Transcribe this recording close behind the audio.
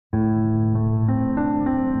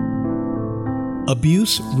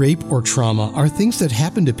Abuse, rape, or trauma are things that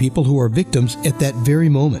happen to people who are victims at that very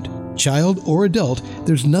moment. Child or adult,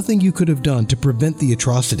 there's nothing you could have done to prevent the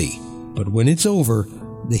atrocity. But when it's over,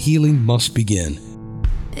 the healing must begin.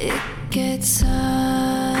 It gets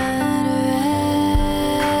harder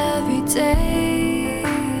every day.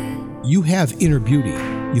 You have inner beauty,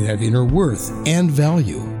 you have inner worth and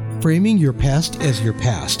value. Framing your past as your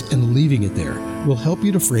past and leaving it there will help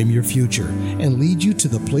you to frame your future and lead you to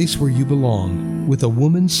the place where you belong, with a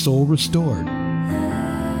woman's soul restored.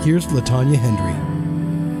 Here's LaTanya Hendry.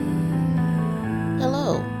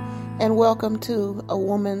 Hello, and welcome to A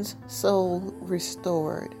Woman's Soul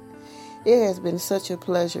Restored. It has been such a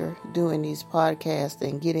pleasure doing these podcasts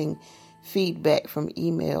and getting feedback from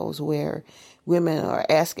emails where women are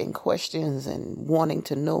asking questions and wanting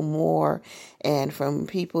to know more, and from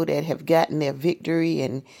people that have gotten their victory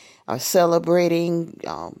and are celebrating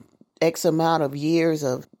X amount of years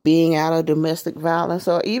of being out of domestic violence,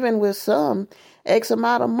 or even with some X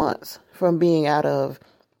amount of months from being out of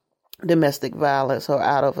domestic violence or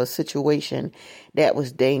out of a situation that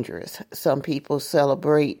was dangerous. Some people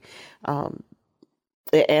celebrate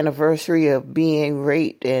the anniversary of being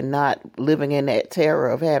raped and not living in that terror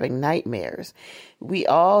of having nightmares. We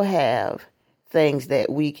all have things that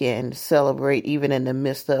we can celebrate even in the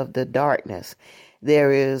midst of the darkness.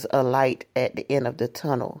 There is a light at the end of the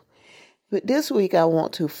tunnel. But this week I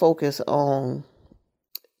want to focus on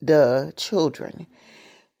the children.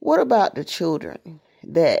 What about the children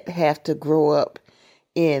that have to grow up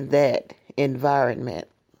in that environment?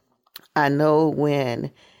 I know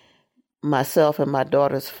when myself and my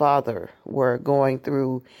daughter's father were going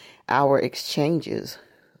through our exchanges,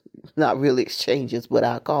 not really exchanges, but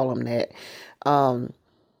I'll call them that,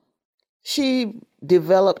 she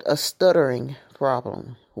developed a stuttering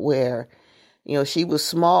problem where, she was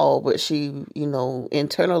small, but she,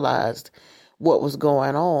 internalized what was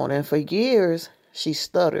going on. And for years, she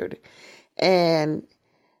stuttered. And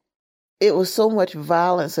it was so much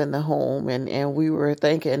violence in the home, and we were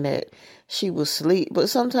thinking that she was asleep, but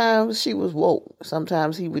sometimes she was woke.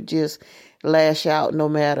 Sometimes he would just lash out no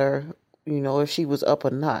matter, if she was up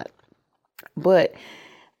or not. But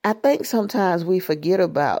I think sometimes we forget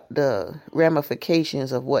about the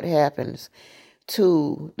ramifications of what happens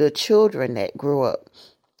to the children that grow up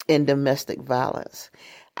in domestic violence.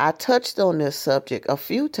 I touched on this subject a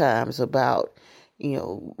few times about,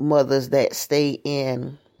 mothers that stay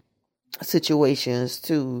in situations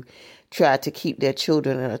to try to keep their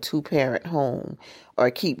children in a two-parent home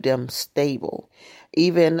or keep them stable.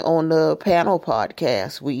 Even on the panel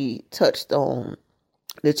podcast, we touched on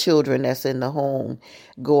the children that's in the home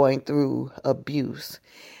going through abuse.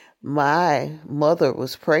 My mother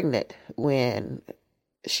was pregnant when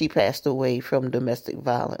she passed away from domestic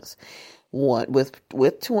violence,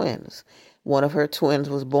 with twins. One of her twins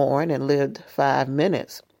was born and lived 5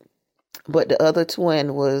 minutes, but the other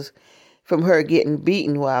twin was from her getting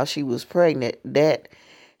beaten while she was pregnant. That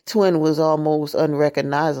twin was almost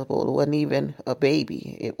unrecognizable. It wasn't even a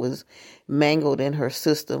baby. It was mangled in her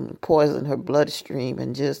system, poisoned her bloodstream,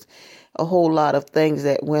 and just a whole lot of things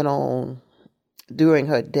that went on during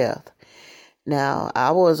her death. Now,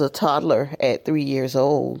 I was a toddler at 3 years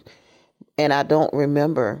old, and I don't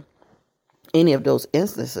remember any of those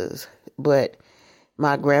instances, but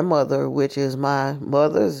my grandmother, which is my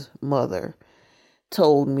mother's mother,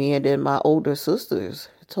 told me, and then my older sisters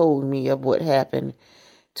told me of what happened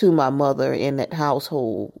to my mother in that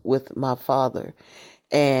household with my father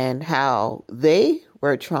and how they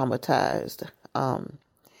were traumatized.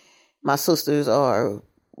 My sisters are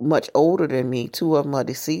much older than me. 2 of them are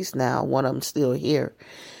deceased now. One of them still here.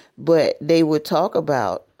 But they would talk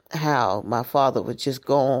about how my father would just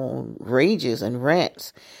go on rages and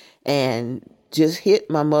rants and just hit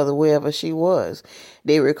my mother wherever she was.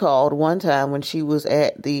 They recalled one time when she was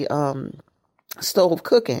at the stove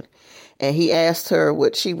cooking, and he asked her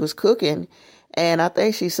what she was cooking, and I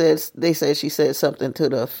think she said she said something to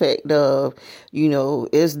the effect of,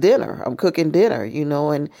 it's dinner. I'm cooking dinner,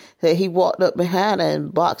 and that he walked up behind her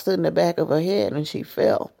and boxed her in the back of her head, and she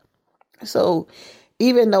fell. So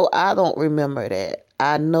even though I don't remember that,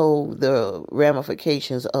 I know the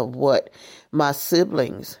ramifications of what my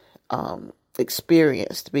siblings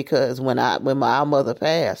experienced, because when my mother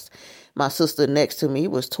passed, my sister next to me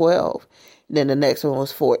was 12, then the next one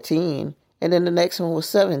was 14, and then the next one was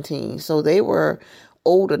 17. So they were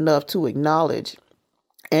old enough to acknowledge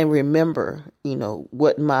and remember,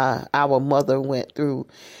 what our mother went through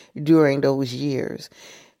during those years.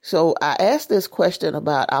 So I asked this question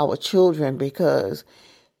about our children because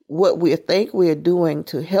what we think we're doing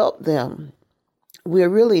to help them, we're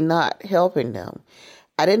really not helping them.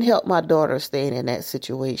 I didn't help my daughter staying in that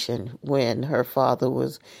situation when her father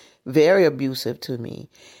was very abusive to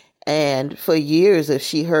me. And for years, if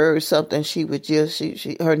she heard something, she would just,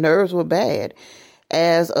 her nerves were bad.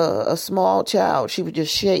 As a small child, she would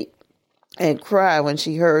just shake and cry when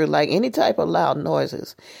she heard like any type of loud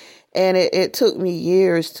noises. And it took me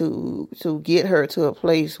years to get her to a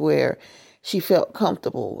place where she felt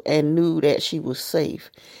comfortable and knew that she was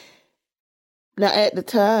safe. Now, at the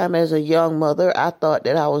time, as a young mother, I thought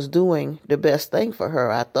that I was doing the best thing for her.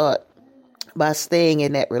 I thought by staying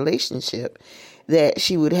in that relationship that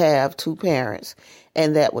she would have two parents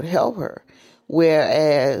and that would help her.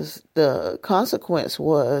 Whereas the consequence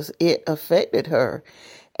was it affected her.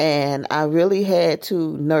 And I really had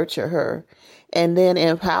to nurture her and then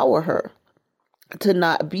empower her to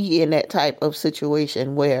not be in that type of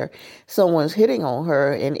situation where someone's hitting on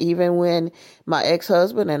her. And even when my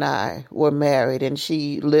ex-husband and I were married and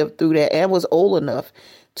she lived through that and was old enough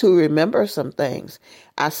to remember some things,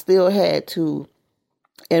 I still had to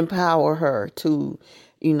empower her to,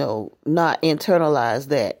 not internalize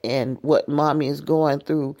that. And what mommy is going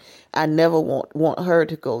through, I never want her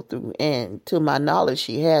to go through. And to my knowledge,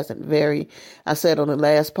 she hasn't. I said on the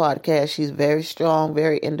last podcast, she's very strong,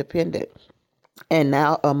 very independent, and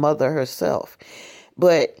now a mother herself.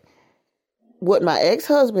 But what my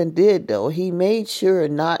ex-husband did, though, he made sure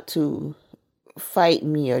not to fight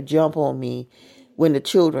me or jump on me when the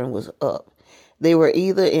children was up. They were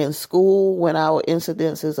either in school when our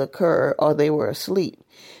incidences occur or they were asleep.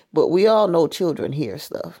 But we all know children hear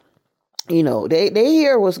stuff. They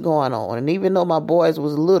hear what's going on. And even though my boys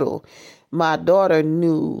was little, my daughter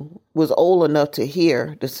was old enough to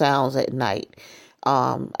hear the sounds at night.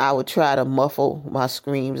 I would try to muffle my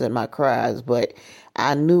screams and my cries, but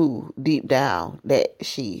I knew deep down that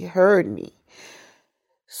she heard me.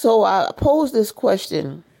 So I posed this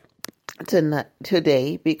question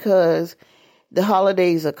today because the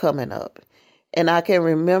holidays are coming up. And I can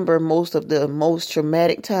remember most of the most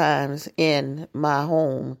traumatic times in my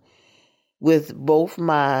home with both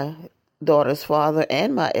my daughter's father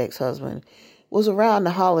and my ex-husband was around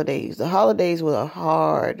the holidays. The holidays were a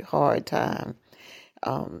hard, hard time.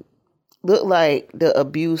 Looked like the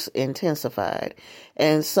abuse intensified.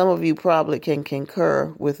 And some of you probably can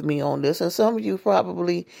concur with me on this. And some of you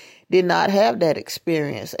probably did not have that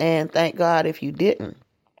experience. And thank God if you didn't.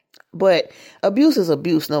 But abuse is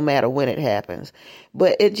abuse no matter when it happens.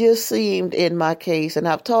 But it just seemed in my case, and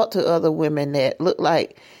I've talked to other women that look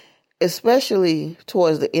like, especially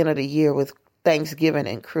towards the end of the year with Thanksgiving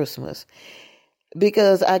and Christmas,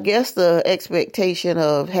 because I guess the expectation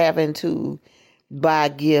of having to buy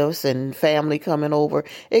gifts and family coming over,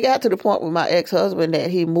 it got to the point with my ex-husband that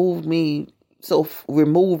he moved me so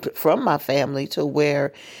removed from my family to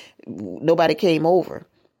where nobody came over.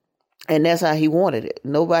 And that's how he wanted it.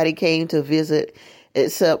 Nobody came to visit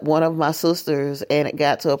except one of my sisters, and it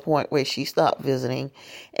got to a point where she stopped visiting.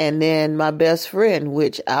 And then my best friend,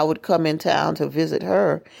 which I would come in town to visit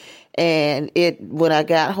her. And when I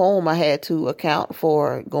got home, I had to account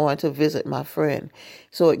for going to visit my friend.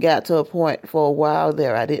 So it got to a point for a while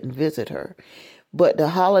there, I didn't visit her. But the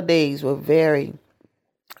holidays were very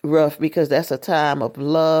rough because that's a time of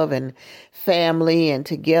love and family and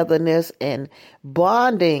togetherness and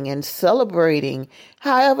bonding and celebrating.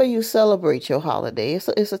 However you celebrate your holiday,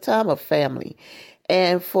 it's a time of family.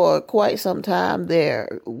 And for quite some time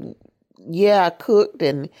there, I cooked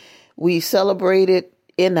and we celebrated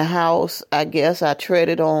in the house. I guess I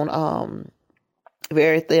treaded on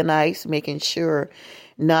very thin ice, making sure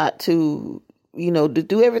not to to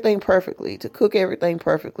do everything perfectly, to cook everything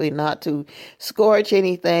perfectly, not to scorch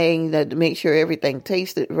anything, to make sure everything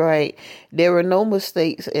tasted right. There were no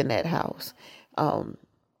mistakes in that house.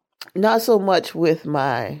 Not so much with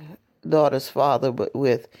my daughter's father, but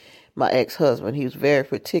with my ex-husband. He was very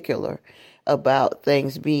particular about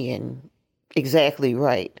things being exactly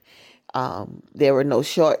right. There were no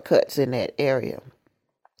shortcuts in that area.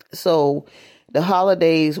 So the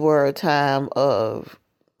holidays were a time of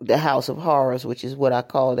the House of Horrors, which is what I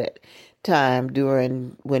call that time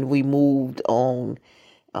during when we moved on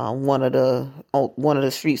one of the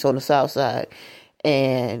streets on the south side,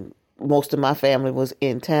 and most of my family was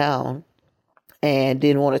in town and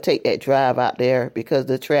didn't want to take that drive out there because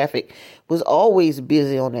the traffic was always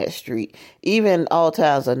busy on that street, even all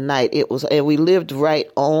times of night. And we lived right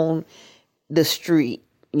on the street.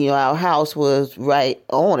 Our house was right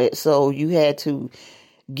on it, so you had to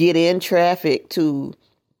get in traffic to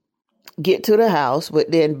get to the house,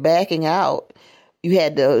 but then backing out, you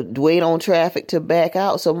had to wait on traffic to back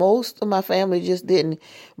out. So most of my family just didn't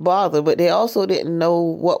bother, but they also didn't know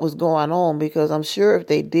what was going on because I'm sure if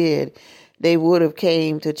they did, they would have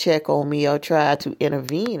came to check on me or tried to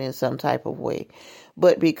intervene in some type of way.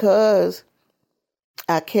 But because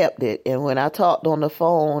I kept it, and when I talked on the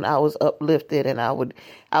phone, I was uplifted, and I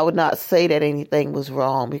would not say that anything was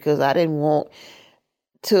wrong, because I didn't want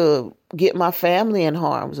to get my family in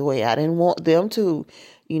harm's way. I didn't want them to,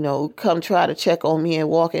 come try to check on me and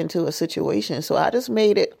walk into a situation. So I just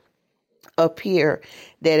made it appear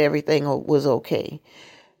that everything was okay.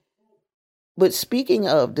 But speaking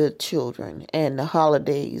of the children and the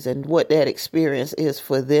holidays and what that experience is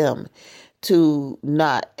for them, to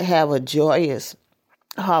not have a joyous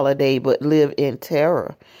holiday but live in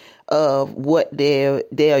terror of what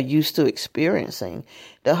they're used to experiencing,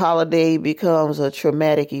 the holiday becomes a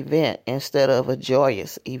traumatic event instead of a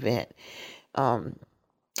joyous event.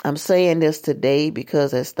 I'm saying this today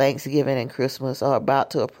because as Thanksgiving and Christmas are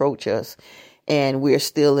about to approach us, and we're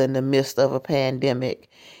still in the midst of a pandemic,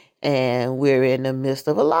 and we're in the midst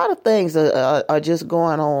of a lot of things that are just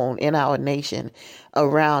going on in our nation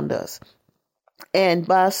around us. And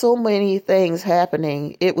by so many things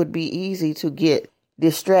happening, it would be easy to get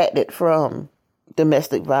distracted from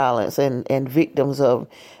domestic violence and victims of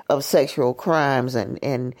sexual crimes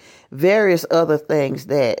and various other things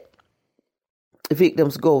that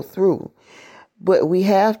victims go through. But we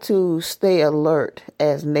have to stay alert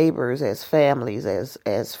as neighbors, as families,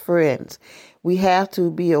 as friends. We have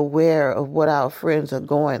to be aware of what our friends are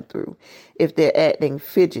going through. If they're acting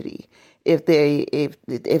fidgety, if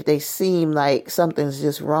they seem like something's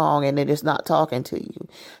just wrong and they're just not talking to you.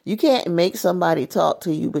 You can't make somebody talk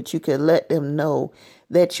to you, but you can let them know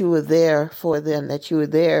that you were there for them, that you were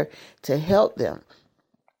there to help them.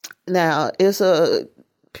 Now, it's a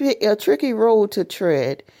tricky road to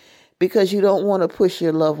tread, because you don't want to push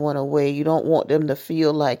your loved one away. You don't want them to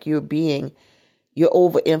feel like you're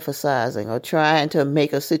overemphasizing or trying to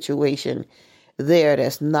make a situation there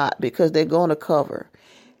that's not, because they're going to cover.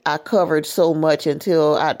 I covered so much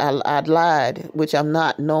until I lied, which I'm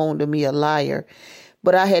not known to be a liar,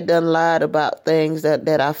 but I had lied about things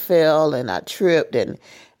that I fell and I tripped, and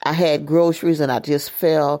I had groceries and I just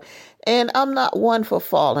fell. And I'm not one for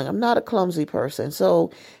falling. I'm not a clumsy person. So,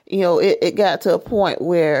 it got to a point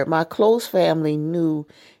where my close family knew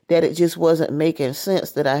that it just wasn't making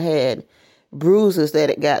sense, that I had bruises, that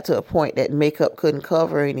it got to a point that makeup couldn't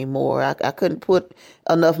cover anymore. I couldn't put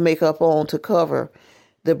enough makeup on to cover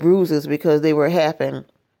the bruises because they were happening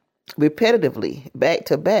repetitively, back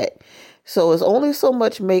to back. So it's only so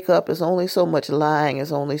much makeup, it's only so much lying,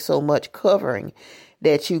 it's only so much covering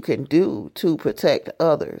that you can do to protect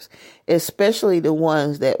others, especially the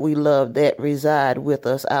ones that we love that reside with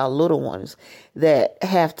us, our little ones that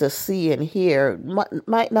have to see and hear,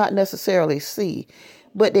 might not necessarily see,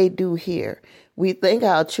 but they do hear. We think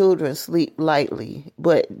our children sleep lightly,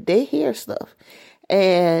 but they hear stuff.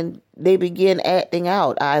 And they begin acting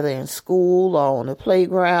out either in school or on the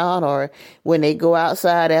playground, or when they go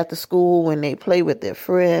outside after school, when they play with their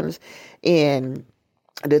friends in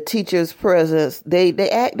the teacher's presence, they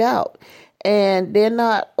act out. And they're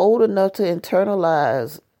not old enough to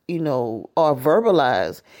internalize, or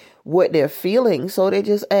verbalize what they're feeling, so they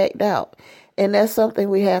just act out. And that's something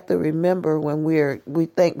we have to remember when we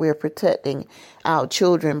think we're protecting our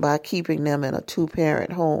children by keeping them in a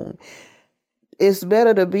 2-parent home. It's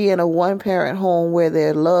better to be in a 1-parent home where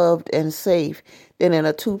they're loved and safe than in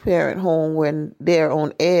a 2-parent home when they're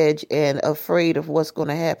on edge and afraid of what's going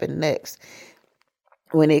to happen next.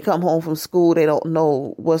 When they come home from school, they don't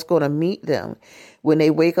know what's going to meet them. When they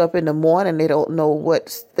wake up in the morning, they don't know what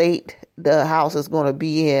state the house is going to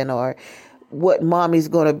be in, or what mommy's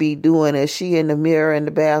going to be doing. Is she in the mirror in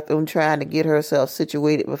the bathroom trying to get herself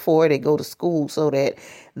situated before they go to school so that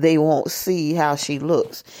they won't see how she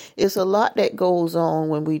looks? It's a lot that goes on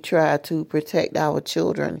when we try to protect our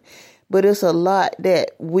children, but it's a lot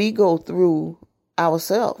that we go through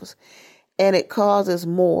ourselves, and it causes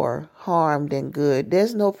more harm than good.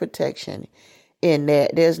 There's no protection in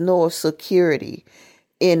that. There's no security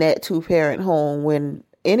in that 2-parent home when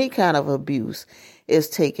any kind of abuse is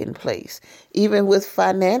taking place, even with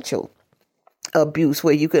financial abuse,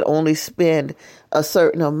 where you could only spend a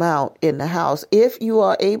certain amount in the house. If you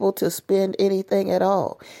are able to spend anything at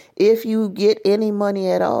all, if you get any money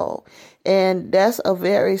at all, and that's a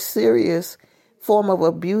very serious form of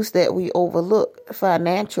abuse that we overlook,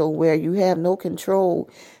 financial, where you have no control.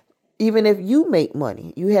 Even if you make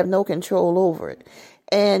money, you have no control over it.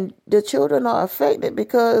 And the children are affected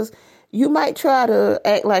because you might try to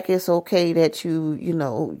act like it's okay that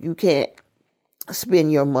you can't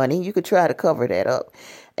spend your money. You could try to cover that up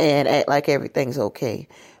and act like everything's okay.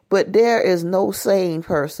 But there is no sane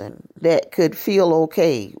person that could feel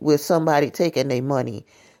okay with somebody taking their money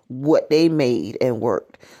what they made and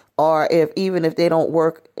worked, or even if they don't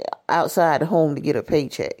work outside the home to get a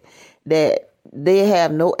paycheck, that they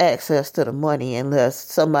have no access to the money unless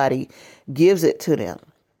somebody gives it to them.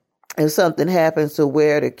 If something happens to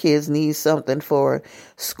where the kids need something for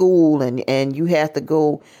school and you have to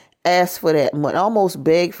go ask for that money, almost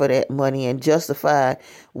beg for that money and justify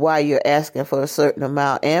why you're asking for a certain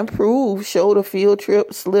amount and show the field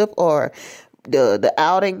trip slip or the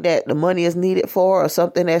outing that the money is needed for, or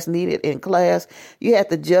something that's needed in class, you have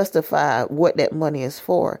to justify what that money is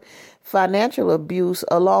for. Financial abuse,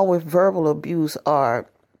 along with verbal abuse, are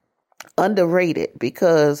underrated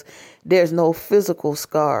because there's no physical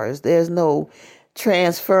scars. There's no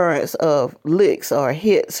transference of licks or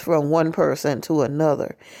hits from one person to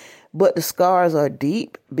another. But the scars are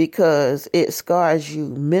deep because it scars you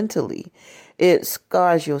mentally. It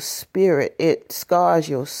scars your spirit. It scars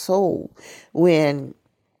your soul when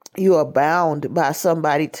you are bound by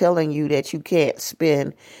somebody telling you that you can't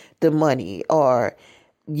spend the money, or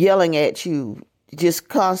yelling at you just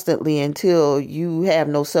constantly until you have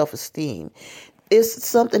no self-esteem. It's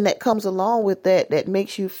something that comes along with that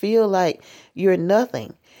makes you feel like you're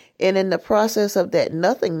nothing. And in the process of that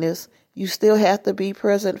nothingness, you still have to be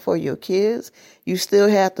present for your kids. You still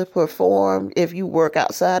have to perform. If you work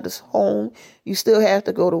outside this home, you still have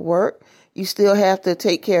to go to work. You still have to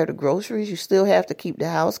take care of the groceries. You still have to keep the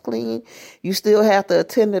house clean. You still have to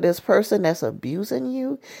attend to this person that's abusing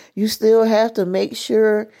you. You still have to make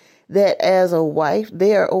sure that as a wife,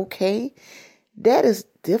 they are okay. That is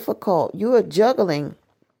difficult. You are juggling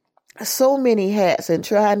so many hats and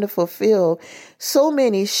trying to fulfill so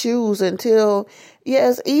many shoes until,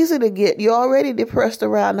 it's easy to get, you're already depressed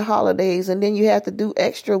around the holidays, and then you have to do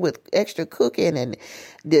extra with extra cooking, and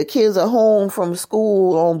the kids are home from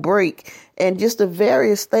school on break, and just the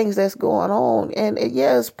various things that's going on. And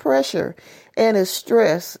it's pressure and it's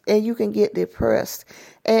stress, and you can get depressed.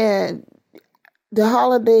 And the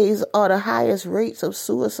holidays are the highest rates of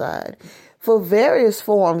suicide for various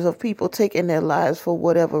forms of people taking their lives for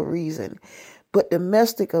whatever reason. But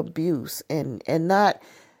domestic abuse and not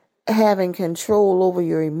having control over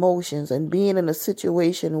your emotions and being in a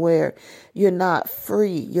situation where you're not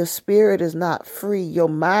free, your spirit is not free, your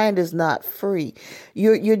mind is not free.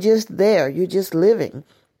 You're just there. You're just living.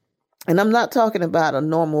 And I'm not talking about a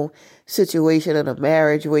normal situation in a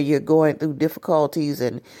marriage where you're going through difficulties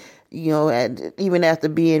and even after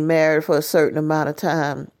being married for a certain amount of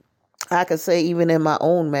time. I could say even in my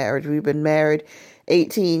own marriage, we've been married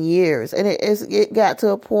 18 years, and it got to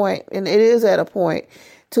a point, and it is at a point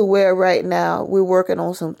to where right now we're working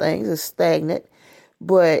on some things. It's stagnant,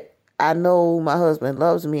 but I know my husband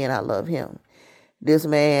loves me and I love him. This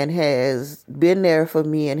man has been there for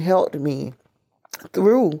me and helped me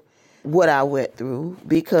through what I went through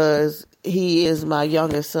because he is my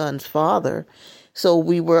youngest son's father. So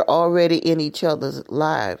we were already in each other's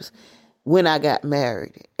lives when I got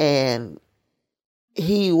married, and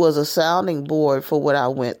he was a sounding board for what I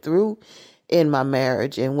went through in my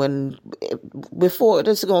marriage. And before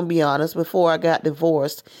I got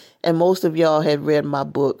divorced, and most of y'all had read my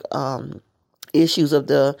book, Issues of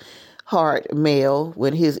the Heart Male,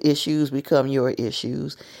 When His Issues Become Your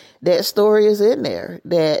Issues, that story is in there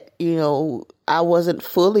that, I wasn't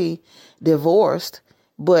fully divorced,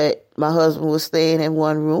 but my husband was staying in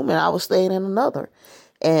one room and I was staying in another.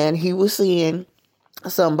 And he was seeing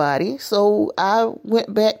somebody. So I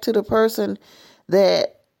went back to the person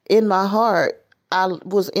that in my heart I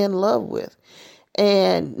was in love with.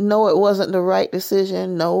 And no, it wasn't the right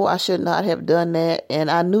decision. No, I should not have done that.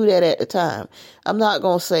 And I knew that at the time. I'm not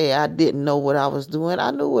going to say I didn't know what I was doing.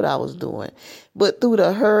 I knew what I was doing. But through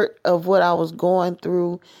the hurt of what I was going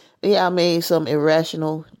through, I made some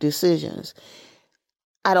irrational decisions.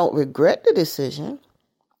 I don't regret the decision,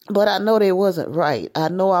 but I know they wasn't right. I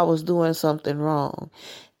know I was doing something wrong.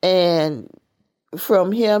 And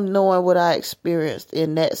from him knowing what I experienced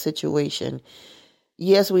in that situation,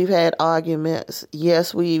 yes, we've had arguments.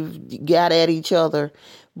 Yes, we've got at each other,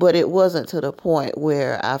 but it wasn't to the point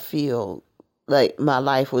where I feel like my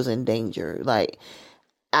life was in danger. Like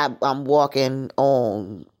I'm walking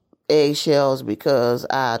on eggshells because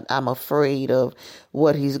I'm afraid of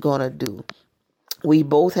what he's going to do. We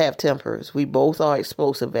both have tempers. We both are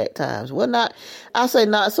explosive at times. I say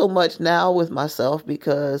not so much now with myself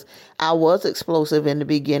because I was explosive in the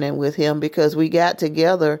beginning with him because we got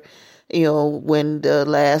together, when the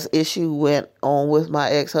last issue went on with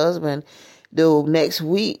my ex-husband. The next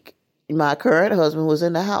week, my current husband was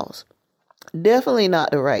in the house. Definitely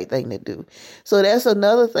not the right thing to do. So that's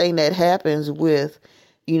another thing that happens with,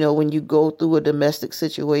 when you go through a domestic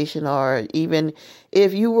situation, or even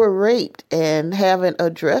if you were raped and haven't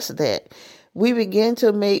addressed that, we begin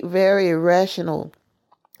to make very irrational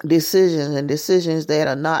decisions, and decisions that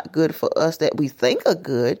are not good for us, that we think are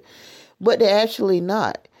good, but they're actually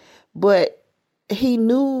not. But he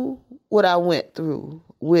knew what I went through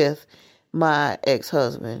with my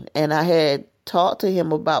ex-husband, and I had talked to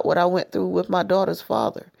him about what I went through with my daughter's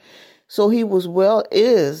father. So he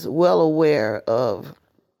is well aware of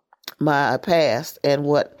my past and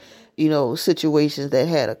what, situations that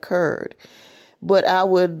had occurred. But it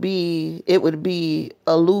would be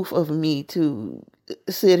aloof of me to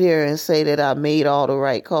sit here and say that I made all the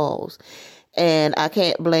right calls. And I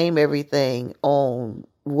can't blame everything on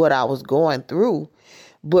what I was going through.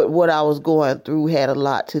 But what I was going through had a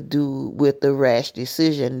lot to do with the rash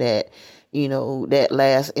decision that, that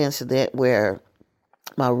last incident where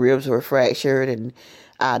my ribs were fractured, and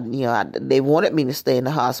they wanted me to stay in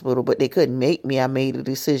the hospital, but they couldn't make me. I made a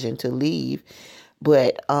decision to leave.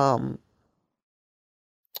 But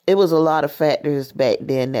it was a lot of factors back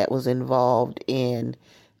then that was involved in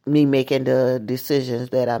me making the decisions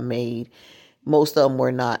that I made. Most of them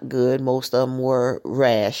were not good. Most of them were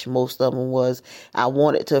rash. Most of them was I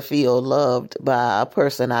wanted to feel loved by a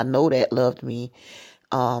person I know that loved me.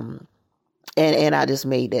 And I just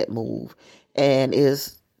made that move. And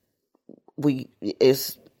we've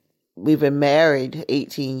been married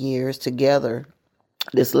 18 years together.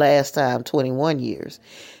 This last time, 21 years.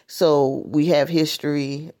 So we have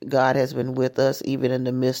history. God has been with us, even in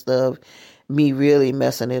the midst of me really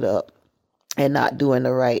messing it up and not doing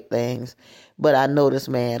the right things. But I know this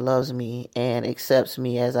man loves me and accepts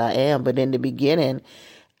me as I am. But in the beginning,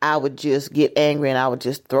 I would just get angry and I would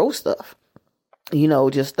just throw stuff.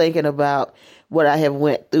 Just thinking about what I have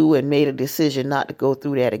went through and made a decision not to go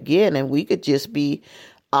through that again. And we could just be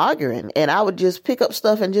arguing, and I would just pick up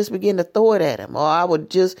stuff and just begin to throw it at him, or I would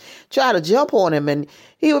just try to jump on him, and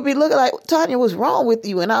he would be looking like, Tanya, what's wrong with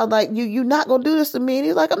you? And I was like, you not gonna do this to me? And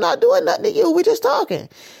he's like, I'm not doing nothing to you, we're just talking.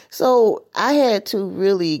 So I had to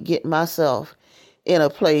really get myself in a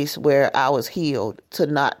place where I was healed to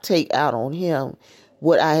not take out on him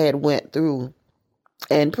what I had went through,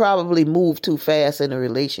 and probably moved too fast in a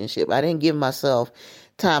relationship. I didn't give myself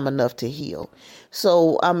time enough to heal.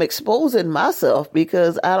 So I'm exposing myself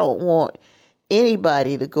because I don't want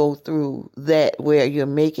anybody to go through that where you're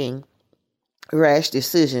making rash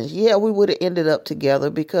decisions. Yeah, we would have ended up together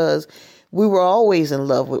because we were always in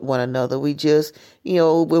love with one another. We just,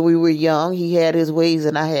 when we were young, he had his ways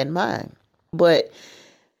and I had mine. But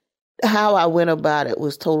how I went about it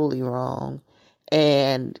was totally wrong.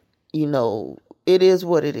 And, it is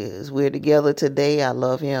what it is. We're together today. I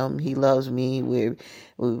love him. He loves me. We're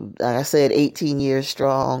like I said, 18 years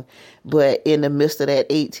strong. But in the midst of that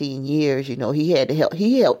 18 years, he had to help.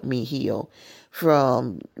 He helped me heal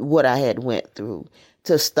from what I had went through,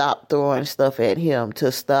 to stop throwing stuff at him,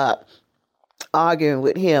 to stop arguing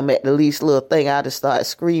with him at the least little thing. I just started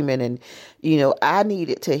screaming, and, I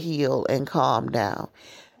needed to heal and calm down.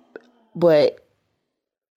 But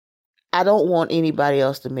I don't want anybody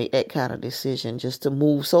else to make that kind of decision, just to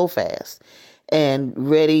move so fast and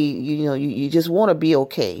ready. You just want to be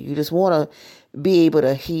okay. You just want to be able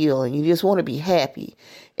to heal, and you just want to be happy.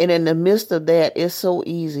 And in the midst of that, it's so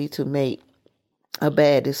easy to make a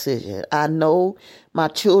bad decision. I know my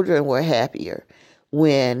children were happier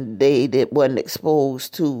when they wasn't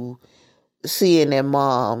exposed to seeing their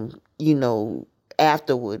mom,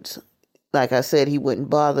 afterwards. Like I said, he wouldn't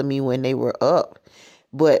bother me when they were up.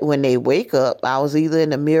 But when they wake up, I was either in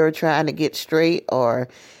the mirror trying to get straight, or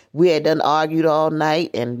we had done argued all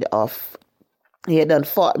night, and he had done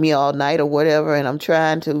fought me all night or whatever. And I'm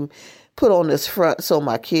trying to put on this front so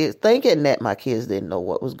my kids, thinking that my kids didn't know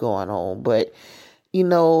what was going on. But,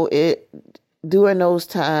 during those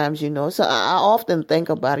times, so I often think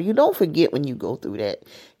about it. You don't forget when you go through that.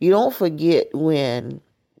 You don't forget when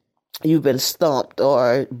you've been stumped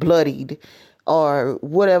or bloodied, or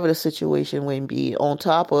whatever the situation may be, on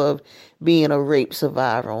top of being a rape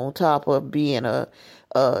survivor, on top of being a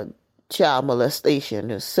child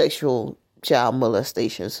molestation, a sexual child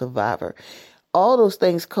molestation survivor. All those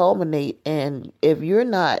things culminate, and if you're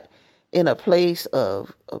not in a place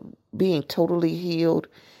of being totally healed,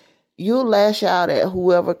 you'll lash out at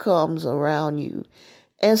whoever comes around you,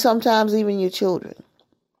 and sometimes even your children.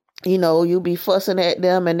 You'll be fussing at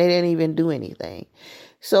them and they didn't even do anything.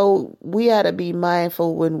 So we got to be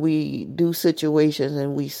mindful when we do situations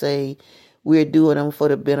and we say we're doing them for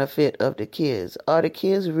the benefit of the kids. Are the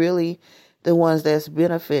kids really the ones that's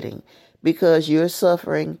benefiting? Because you're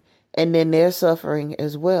suffering and then they're suffering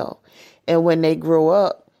as well. And when they grow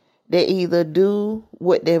up, They either do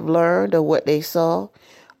what they've learned or what they saw,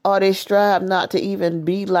 or they strive not to even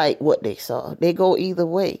be like what they saw. They go either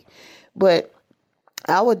way. But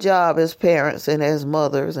our job as parents and as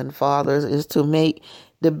mothers and fathers is to make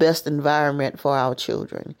the best environment for our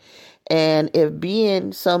children. And if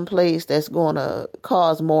being someplace that's going to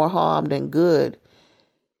cause more harm than good,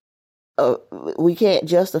 we can't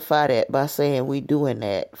justify that by saying we're doing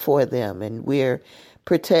that for them and we're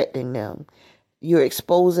protecting them. You're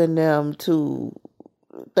exposing them to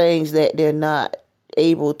things that they're not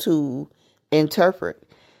able to interpret.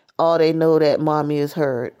 All they know that mommy is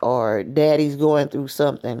hurt or daddy's going through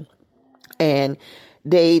something, and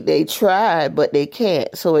they try, but they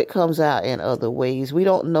can't. So it comes out in other ways. We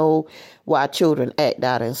don't know why children act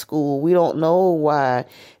out in school. We don't know why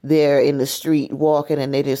they're in the street walking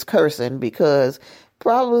and they're just cursing, because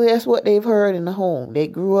probably that's what they've heard in the home. They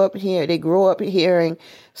grow up hearing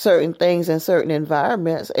certain things in certain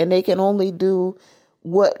environments, and they can only do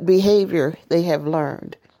what behavior they have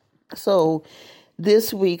learned. So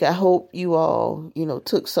this week, I hope you all,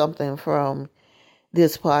 took something from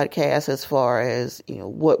this podcast as far as,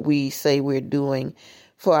 what we say we're doing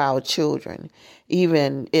for our children.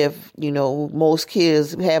 Even if, most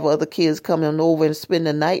kids have other kids coming over and spend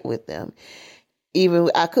the night with them. Even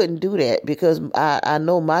I couldn't do that because I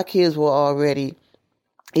know my kids were already,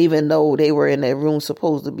 even though they were in their room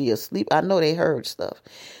supposed to be asleep, I know they heard stuff.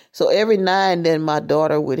 So every now and then my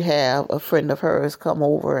daughter would have a friend of hers come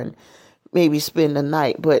over and maybe spend the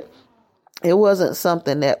night, but it wasn't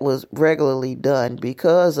something that was regularly done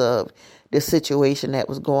because of the situation that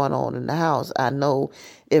was going on in the house. I know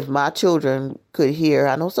if my children could hear,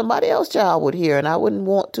 I know somebody else's child would hear, and I wouldn't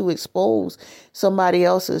want to expose somebody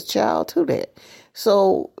else's child to that.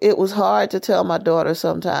 So it was hard to tell my daughter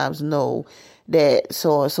sometimes no, that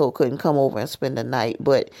so-and-so couldn't come over and spend the night,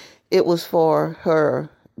 but it was for her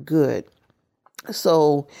good.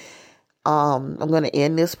 So I'm going to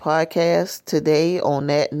end this podcast today on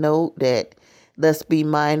that note that let's be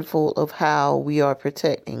mindful of how we are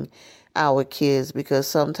protecting our kids, because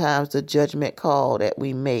sometimes the judgment call that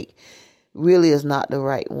we make really is not the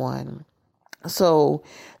right one. So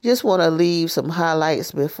just want to leave some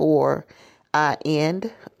highlights before I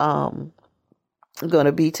end. I'm going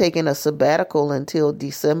to be taking a sabbatical until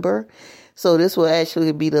December. So this will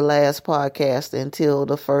actually be the last podcast until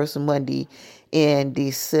the first Monday in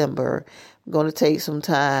December. I'm going to take some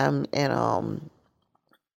time and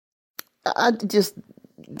I just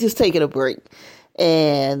taking a break.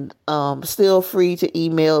 And still free to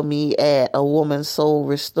email me at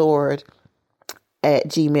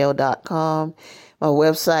awomansoulrestored@gmail.com. My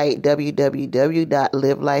website,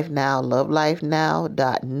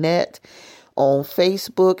 www.livelifenowlovelifenow.net. On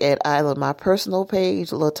Facebook at either my personal page,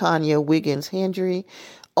 Latanya Wiggins Hendry,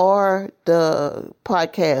 or the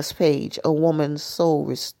podcast page, A Woman's Soul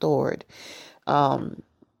Restored. I'm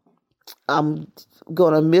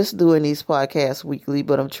going to miss doing these podcasts weekly,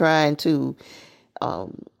 but I'm trying to,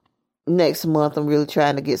 next month, I'm really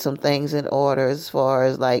trying to get some things in order as far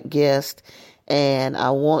as like guests, and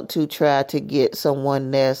I want to try to get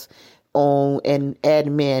someone that's on an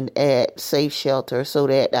admin at Safe Shelter so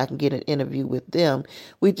that I can get an interview with them.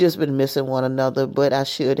 We've just been missing one another, but I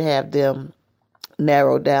should have them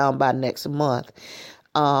narrowed down by next month.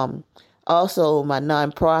 Also, my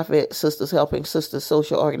nonprofit, Sisters Helping Sisters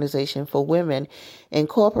Social Organization for Women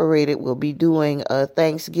Incorporated, will be doing a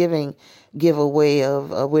Thanksgiving giveaway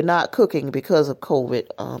of, we're not cooking because of COVID.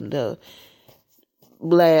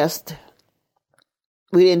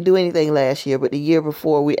 We didn't do anything last year, but the year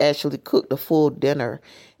before we actually cooked a full dinner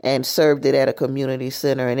and served it at a community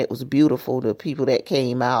center, and it was beautiful. The people that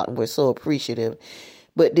came out and were so appreciative.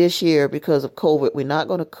 But this year, because of COVID, we're not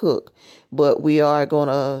going to cook, but we are going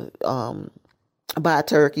to buy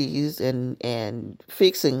turkeys and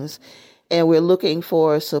fixings, and we're looking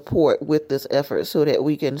for support with this effort so that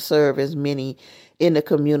we can serve as many in the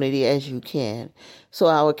community as you can. So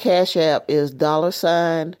our Cash App is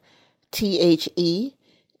 $THESISTERHOOD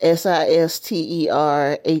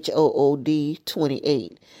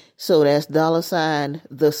 28. So that's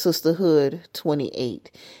 $the Sisterhood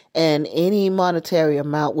 28. And any monetary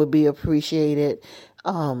amount would be appreciated.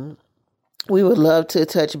 We would love to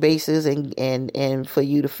touch bases and for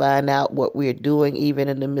you to find out what we're doing, even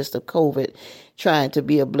in the midst of COVID, trying to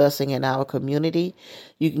be a blessing in our community.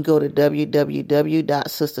 You can go to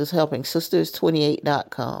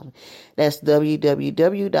www.sistershelpingsisters28.com. That's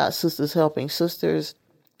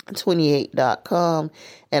www.sistershelpingsisters28.com.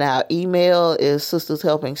 And our email is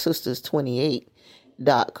sistershelpingsisters28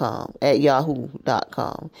 at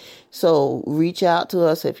yahoo.com. So reach out to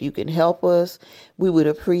us if you can help us. We would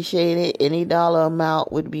appreciate it. Any dollar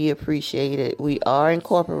amount would be appreciated. We are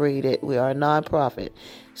incorporated. We are a nonprofit.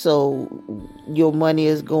 So your money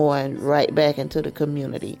is going right back into the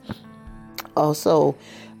community. Also,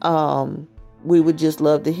 we would just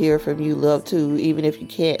love to hear from you. Love to, even if you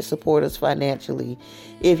can't support us financially.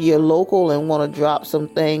 If you're local and want to drop some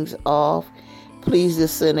things off, please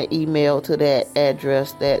just send an email to that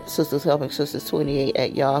address, that Sisters Helping Sisters 28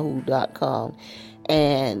 at yahoo.com,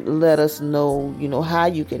 and let us know, how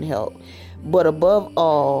you can help. But above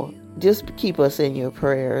all, just keep us in your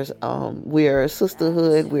prayers. We're a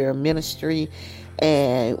sisterhood, we're a ministry,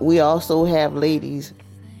 and we also have ladies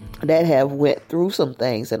that have went through some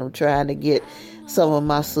things, and I'm trying to get some of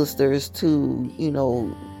my sisters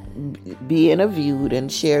to, be interviewed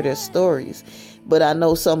and share their stories. But I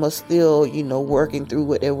know some are still, working through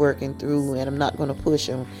what they're working through, and I'm not going to push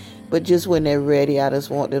them. But just when they're ready, I just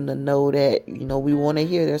want them to know that, we want to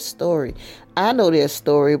hear their story. I know their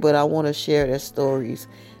story, but I want to share their stories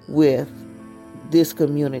with this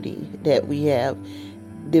community that we have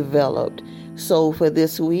developed. So for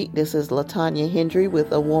this week, this is LaTanya Hendry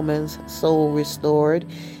with A Woman's Soul Restored.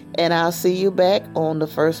 And I'll see you back on the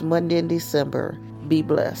first Monday in December. Be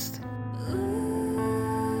blessed.